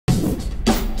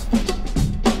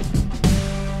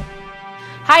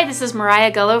Hi, this is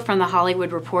Mariah Gullo from The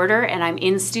Hollywood Reporter, and I'm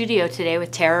in studio today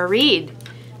with Tara Reid.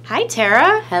 Hi,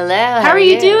 Tara. Hello. How are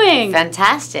you doing?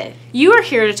 Fantastic. You are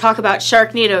here to talk about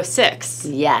Sharknado 6.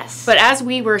 Yes. But as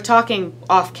we were talking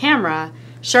off camera,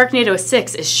 Sharknado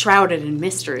 6 is shrouded in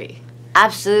mystery.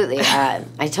 Absolutely.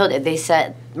 I told you, they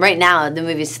said, right now the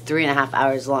movie's 3.5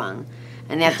 hours long,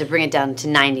 and they have to bring it down to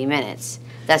 90 minutes.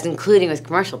 That's including with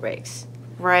commercial breaks.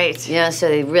 Right. You know, so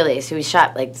we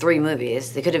shot like 3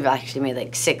 movies. They could have actually made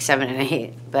like 6, 7, and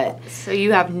 8, but... So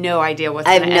you have no idea what's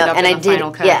going to end up in the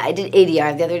final cut. Yeah, I did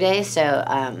ADR the other day, so,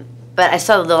 but I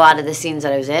saw a lot of the scenes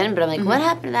that I was in, but I'm like, what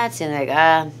happened to that scene? Like,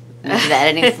 to the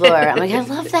editing floor. I'm like, I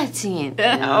love that scene. You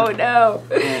know? Oh, no.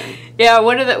 Yeah,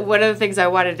 one of the things I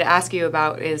wanted to ask you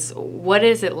about is, what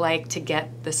is it like to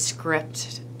get the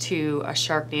script to a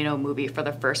Sharknado movie for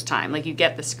the first time? Like, you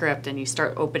get the script and you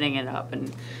start opening it up,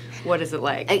 and what is it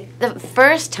like? The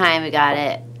first time we got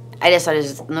it, I just thought it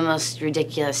was the most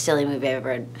ridiculous, silly movie I've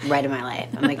ever read in my life.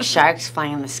 I'm like, sharks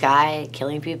flying in the sky,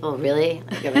 killing people, really?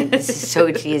 Like, I'm like, this is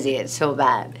so cheesy, it's so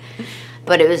bad.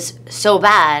 But it was so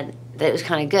bad that it was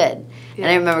kind of good. Yeah.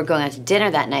 And I remember going out to dinner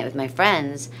that night with my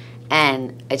friends,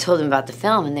 and I told them about the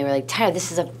film, and they were like, Tara, this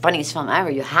is the funniest film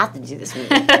ever. You have to do this movie.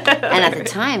 And at the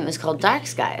time, it was called Dark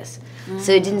Skies.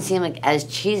 So it didn't seem like as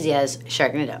cheesy as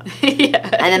Sharknado. Yeah.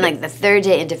 And then like the third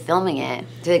day into filming it,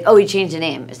 they're like, oh, we changed the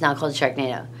name. It's now called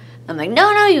Sharknado. I'm like, no,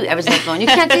 I was like going, you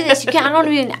can't do this. You can't. I don't want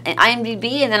to be in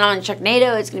IMDb and then on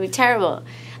Sharknado. It's going to be terrible.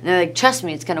 And they're like, trust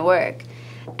me, it's going to work.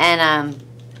 And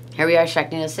here we are,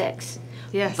 Sharknado 6.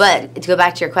 Yes. But to go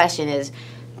back to your question is,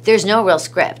 there's no real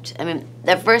script. I mean,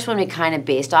 the first one we kind of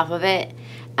based off of it,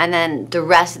 and then the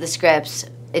rest of the scripts,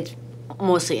 it's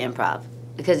mostly improv.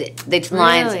 Because it's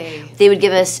lines, they would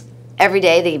give us, every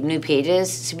day they give new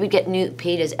pages, so we'd get new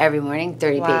pages every morning,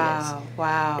 30 pages.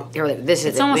 Wow. They were like,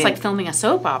 it's almost like filming a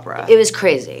soap opera. It was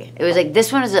crazy. It was like,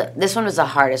 this one was the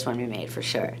hardest one we made, for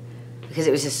sure. Because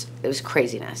it was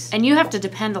craziness. And you have to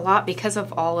depend a lot, because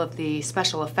of all of the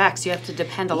special effects, you have to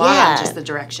depend a lot on just the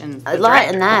direction. A lot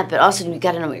in that, but also you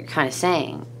got to know what you're kind of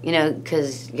saying, you know,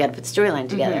 because you got to put the storyline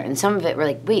together. And some of it we're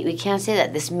like, wait, we can't say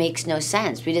that. This makes no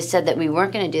sense. We just said that we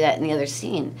weren't going to do that in the other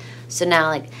scene. So now,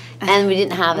 like, and we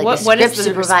didn't have, like, a script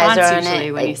supervisor on it.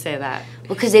 Usually when you say that?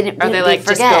 Well, because they didn't. Are they like,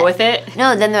 forget. Just go with it?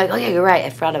 No, then they're like, oh yeah, you're right. I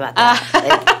forgot about that.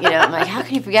 Like, you know, I'm like, how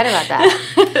can you forget about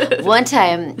that? One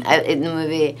time in the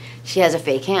movie, she has a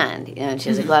fake hand, you know, and she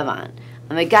has a glove on.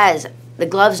 I'm like, guys, the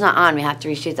glove's not on. We have to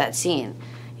reshoot that scene,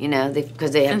 you know,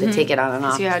 because they have to take it on and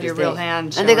off. So you had your real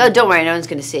hand. And they go, oh, don't worry, no one's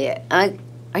going to see it. I'm like,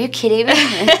 are you kidding me?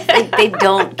 Like, they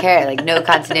don't care. Like, no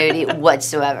continuity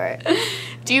whatsoever.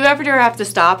 Do you ever have to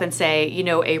stop and say, you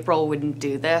know, April wouldn't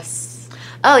do this?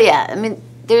 Oh yeah, I mean,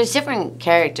 there's different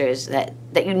characters that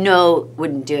you know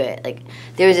wouldn't do it. Like,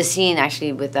 there was a scene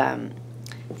actually with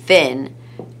Finn,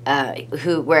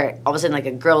 where all of a sudden, like,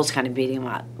 a girl's kind of beating him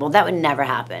up. Well, that would never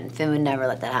happen. Finn would never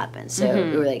let that happen. So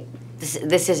we were like,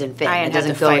 this isn't Finn. It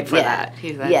doesn't fight for that.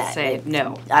 He's say, like,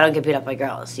 no. I don't get beat up by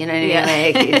girls. You know what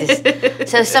I mean? Like,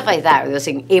 so stuff like that. Where they're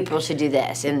saying April should do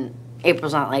this, and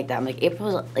April's not like that. I'm like,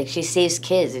 April's like, she saves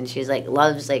kids, and she's like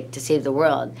loves like to save the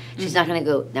world. She's not gonna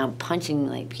go now punching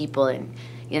like people and,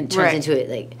 you know, turns into it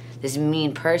like this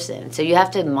mean person. So you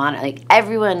have to monitor, like,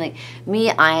 everyone, like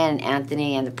me, Ian,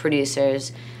 Anthony, and the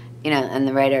producers, you know, and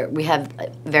the writer. We have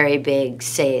very big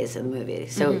says in the movie,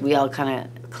 so we all kind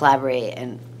of collaborate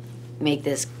and make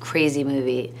this crazy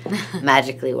movie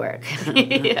magically work.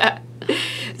 Yeah.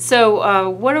 So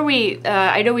what are we?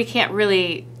 I know we can't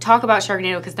really talk about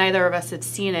Sharknado because neither of us have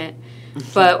seen it,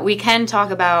 but we can talk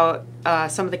about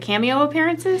some of the cameo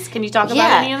appearances. Can you talk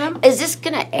about any of them? Is this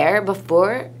gonna air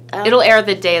before? It'll air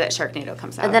the day that Sharknado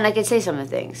comes out. And then I can say some of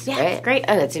the things. Yeah, right? Great.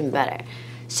 Oh, that's even better.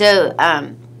 So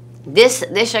this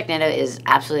Sharknado is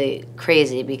absolutely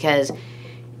crazy because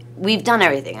we've done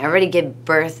everything. I already give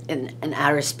birth in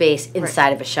outer space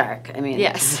inside of a shark. I mean,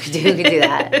 yes, who could do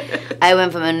that? I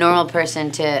went from a normal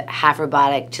person to half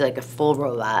robotic to like a full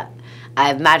robot. I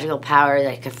have magical powers.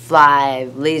 I could fly. I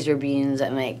have laser beams.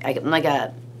 I'm like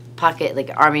a pocket,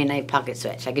 like Army Night pocket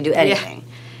switch. I could do anything. Yeah.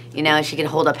 You know, she can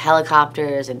hold up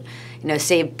helicopters and, you know,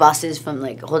 save buses from,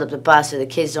 like, hold up the bus so the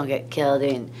kids don't get killed. I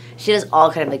mean, she does all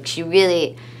kind of, like, she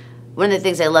really, one of the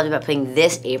things I loved about playing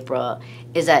this April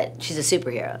is that she's a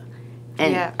superhero.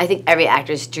 And I think every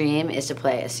actor's dream is to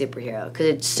play a superhero because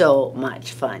it's so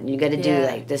much fun. You got to do,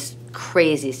 like, this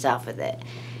crazy stuff with it.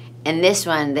 And this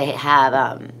one, they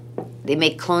have, they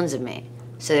make clones of me.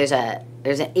 So there's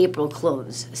an April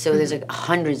clones. So there's, like,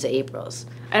 hundreds of Aprils.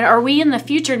 And are we in the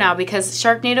future now? Because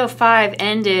Sharknado 5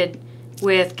 ended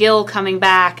with Gil coming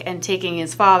back and taking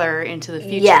his father into the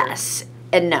future. Yes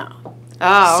and no.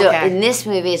 Oh, So okay. in this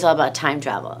movie, it's all about time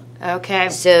travel. Okay.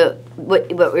 So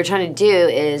what we're trying to do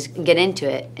is get into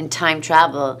it and time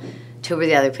travel to where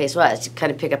the other place was, to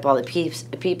kind of pick up all the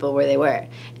people where they were.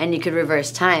 And you could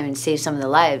reverse time and save some of the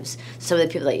lives. Some of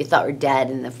the people that you thought were dead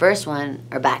in the first one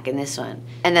are back in this one.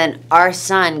 And then our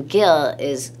son, Gil,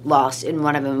 is lost in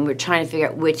one of them. We're trying to figure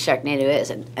out which Sharknado it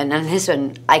is. And on this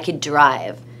one, I could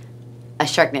drive a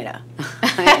Sharknado.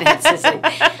 I mean, it's just like,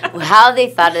 how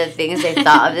they thought of the things they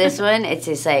thought of this one, it's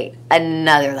just like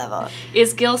another level.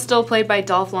 Is Gil still played by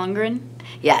Dolph Lundgren?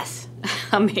 Yes.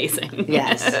 Amazing.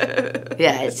 Yes.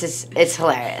 Yeah, it's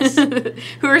hilarious.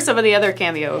 Who are some of the other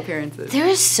cameo appearances? There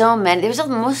were so many. There was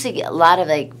mostly a lot of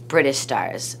like British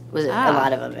stars. Was a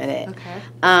lot of them in it.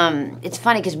 Okay. It's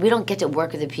funny because we don't get to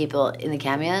work with the people in the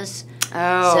cameos.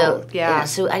 Oh, So yeah.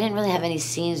 So I didn't really have any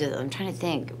scenes with them. I'm trying to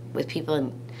think with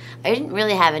people. I didn't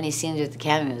really have any scenes with the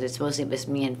cameos. It's mostly just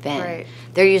me and Finn. Right.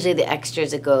 They're usually the extras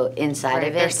that go inside of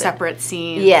it. They're but- separate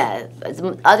scenes. Yeah.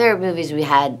 Other movies we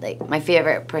had, like, my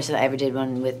favorite person I ever did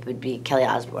one with would be Kelly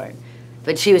Osbourne.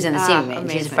 But she was in the scene with me.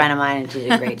 And she's a amazing. friend of mine, and she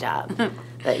did a great job.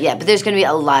 But there's going to be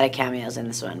a lot of cameos in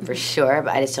this one, for sure.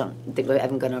 But I just don't think I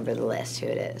haven't gone over the list who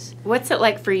it is. What's it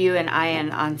like for you and Ian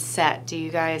on set? Do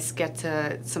you guys get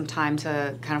some time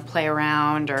to kind of play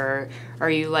around, or are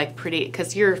you like pretty?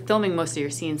 Because you're filming most of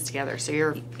your scenes together, so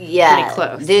you're pretty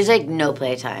close. There's like no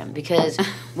playtime because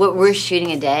what we're shooting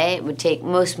a day would take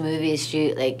most movies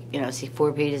shoot like say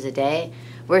 4 pages a day.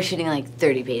 We're shooting like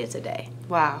 30 pages a day.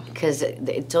 Wow. Because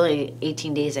it's only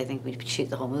 18 days, I think, we shoot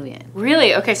the whole movie in.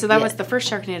 Really? Okay, so that Yeah. was the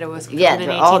first Sharknado was filmed Yeah, in they're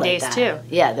 18 all like days that. too.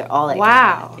 Yeah, they're all like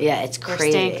Wow. that. Yeah, it's We're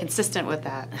crazy. staying consistent with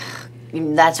that.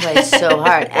 That's why it's so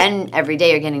hard. And every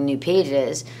day you're getting new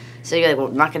pages. So you're like, well,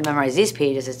 I'm not going to memorize these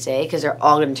pages, let's say, because they're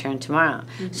all going to turn tomorrow.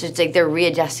 Mm-hmm. So it's like they're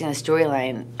readjusting the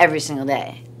storyline every single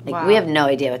day. Like, Wow. we have no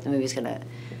idea what the movie's going to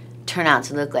turn out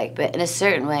to look like. But in a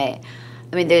certain way,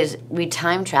 I mean, we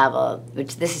time travel,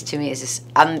 which this is, to me, is just,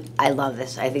 I love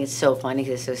this. I think it's so funny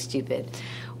because it's so stupid.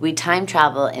 We time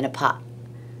travel in a pot.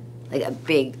 Like a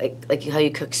big, like how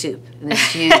you cook soup in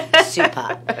this huge soup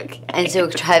pot. Okay. And so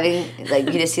driving, like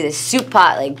you just see this soup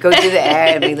pot like go through the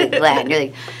air and we like land. You're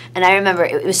like, and I remember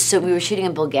it was so, we were shooting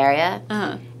in Bulgaria,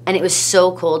 and it was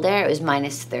so cold there. It was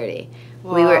 -30.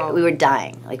 Whoa. We were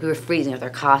dying, like we were freezing with our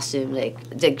costumes,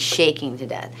 like shaking to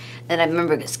death. And I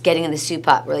remember just getting in the soup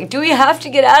pot. We're like, do we have to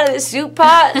get out of the soup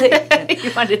pot? Like,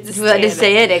 You wanted to we wanted to stay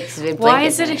stay in in it. 'Cause we had Why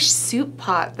blankets is it in a soup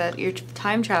pot that you're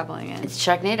time traveling in? It's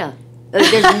Sharknado. Like,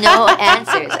 there's no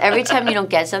answers. Every time you don't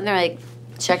get something, we're like,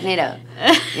 Sharknado.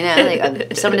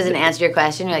 If someone doesn't answer your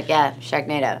question, you're like, yeah,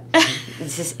 Sharknado.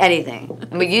 It's just anything.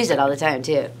 And we use it all the time,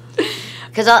 too.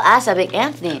 Because I'll ask, I'll be like,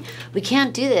 Anthony, we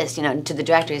can't do this, to the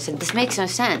director. He said, this makes no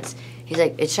sense. He's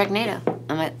like, it's Sharknado.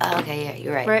 I'm like, oh, okay, yeah,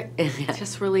 you're right. Right. Yeah.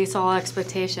 Just release all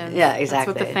expectations. Yeah, That's what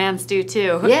exactly. the fans do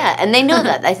too. Yeah, and they know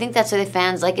that. I think that's why the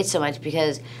fans like it so much,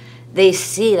 because they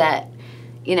see that,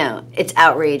 it's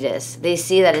outrageous. They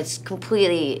see that it's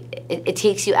completely, it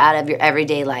takes you out of your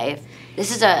everyday life. This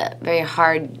is a very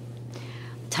hard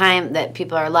time that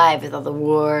people are alive with all the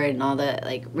war and all the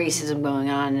racism going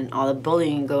on and all the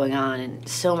bullying going on, and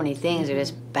so many things are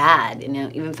just bad,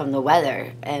 even from the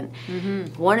weather. And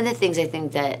one of the things I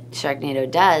think that Sharknado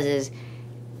does is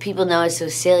people know it's so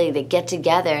silly. They get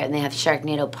together and they have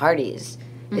Sharknado parties.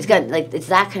 It's got it's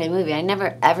that kind of movie. I never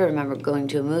ever remember going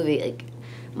to a movie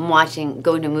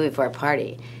going to a movie for a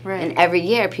party. Right. And every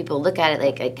year people look at it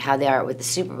like how they are with the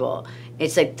Super Bowl.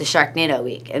 It's like the Sharknado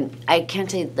week, and I can't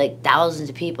tell you, thousands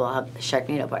of people have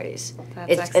Sharknado parties.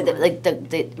 That's It's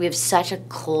excellent. we have such a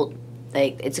cult,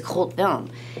 it's a cult film.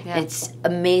 Yeah. It's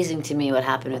amazing to me what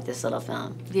happened with this little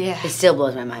film. Yeah. It still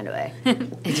blows my mind away.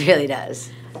 It really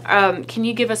does. Can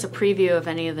you give us a preview of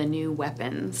any of the new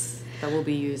weapons that will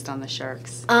be used on the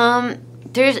sharks?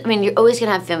 You're always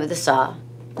gonna have Finn with the saw.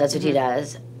 That's what he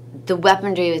does. The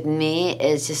weaponry with me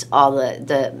is just all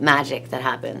the magic that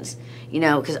happens.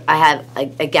 Because I have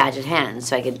a gadget hand,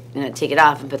 so I could take it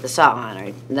off and put the saw on,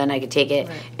 or then I could take it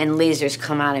and lasers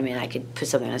come out of me and I could put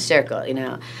something in a circle.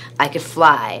 I could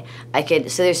fly.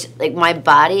 So there's my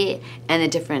body and the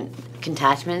different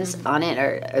attachments on it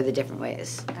are the different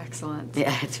ways. Excellent.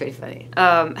 Yeah, it's pretty funny.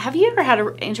 Have you ever had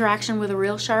an interaction with a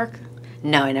real shark?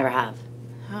 No, I never have.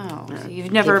 Oh, No, so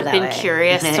you've never keep it that been way.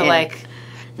 curious to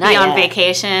Not be on yet.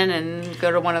 vacation and go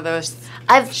to one of those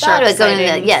I've shark thought about going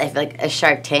sightings? to a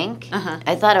Shark Tank. Uh-huh.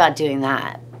 I thought about doing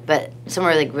that, but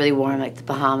somewhere really warm, like the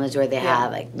Bahamas, where they Yeah.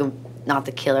 have not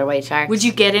the killer white sharks. Would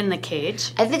you get in the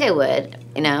cage? I think I would,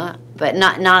 but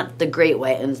not the great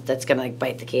white ones that's gonna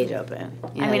bite the cage open.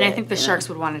 I think the sharks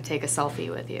would want to take a selfie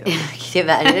with you. Can you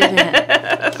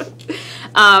imagine?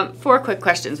 4 quick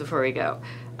questions before we go.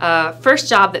 First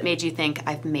job that made you think,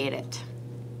 I've made it.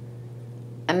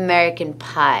 American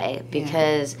Pie,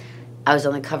 because I was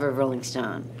on the cover of Rolling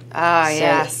Stone. Ah,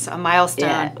 yes, a milestone.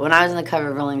 Yeah, when I was on the cover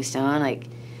of Rolling Stone, like,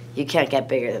 you can't get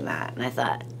bigger than that. And I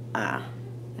thought,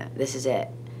 this is it.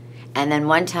 And then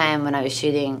one time when I was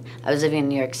shooting, I was living in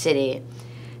New York City,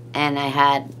 and they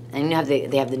have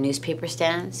the newspaper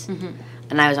stands,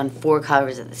 and I was on 4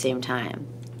 covers at the same time,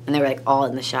 and they were like all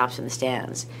in the shops and the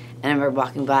stands. And I remember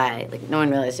walking by, like no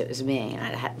one realized it was me, and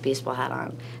I had a baseball hat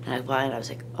on, and I was by, and I was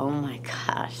like, oh my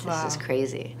gosh, this is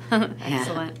crazy.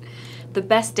 Excellent. The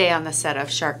best day on the set of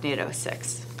Sharknado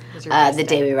 6? The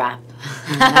day we wrap.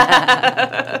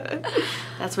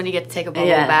 That's when you get to take a bubble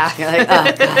bath. You're like,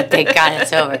 oh God, thank God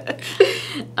it's over.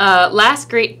 Last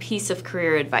great piece of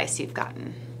career advice you've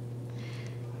gotten?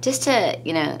 Just to,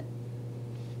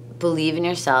 believe in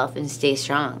yourself and stay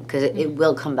strong, because it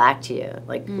will come back to you.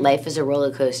 Like, life is a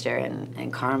roller coaster,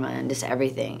 and karma and just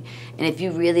everything. And if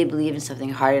you really believe in something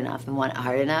hard enough and want it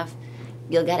hard enough,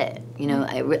 you'll get it.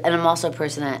 And I'm also a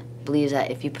person that believes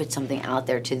that if you put something out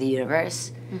there to the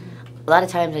universe, a lot of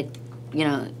times, like,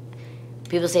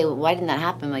 people say, well, why didn't that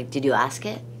happen? Like, did you ask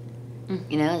it?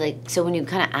 So when you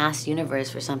kind of ask the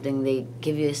universe for something, they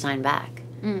give you a sign back.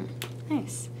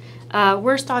 Nice.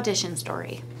 Worst audition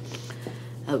story?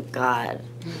 Oh, God.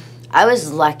 I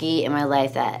was lucky in my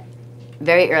life that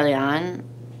very early on,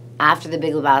 after The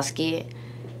Big Lebowski,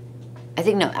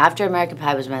 after American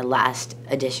Pie was my last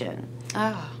audition.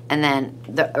 Oh. And then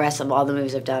the rest of all the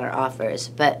movies I've done are offers.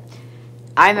 But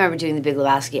I remember doing The Big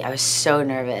Lebowski. I was so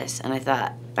nervous. And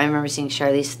I remember seeing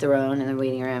Charlize Theron in the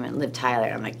waiting room and Liv Tyler.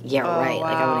 I'm like, yeah, right. Wow.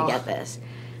 Like, I'm going to get this.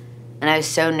 And I was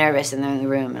so nervous, and they're in the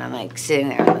room, and I'm like sitting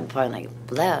there on the point, like,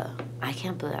 blow. I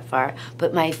can't blow that far.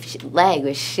 But my leg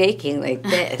was shaking like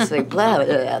this, like, blow.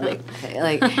 like,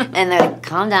 and they're like,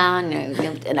 calm down.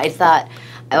 And I thought,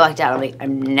 I walked out, I'm like,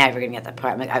 I'm never going to get that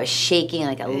part. I'm like, I was shaking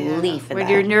like a leaf. When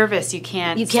you're nervous, you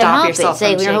can't stop help yourself it.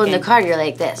 Say, from when you're holding the shaking. card, you're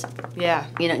like this. Yeah.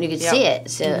 You could see it.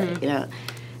 So, And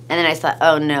then I thought,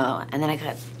 oh, no. And then I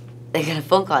got a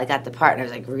phone call. I got the part, and I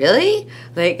was like, really?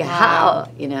 Like,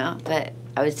 how? But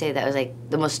I would say that was like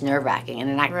the most nerve-wracking, and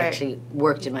it actually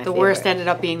worked in my favor. The worst ended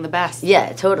up being the best.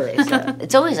 Yeah, totally. So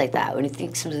it's always like that. When you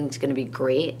think something's going to be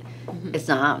great, it's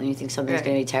not. When you think something's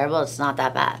going to be terrible, it's not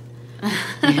that bad.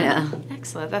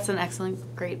 Excellent. That's an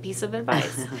excellent, great piece of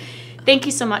advice. Thank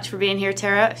you so much for being here,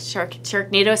 Tara.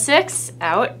 Sharknado 6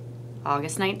 out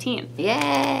August 19th.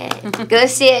 Yay! Go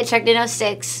see it, Sharknado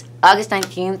 6, August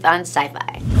 19th on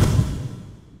Sci-Fi.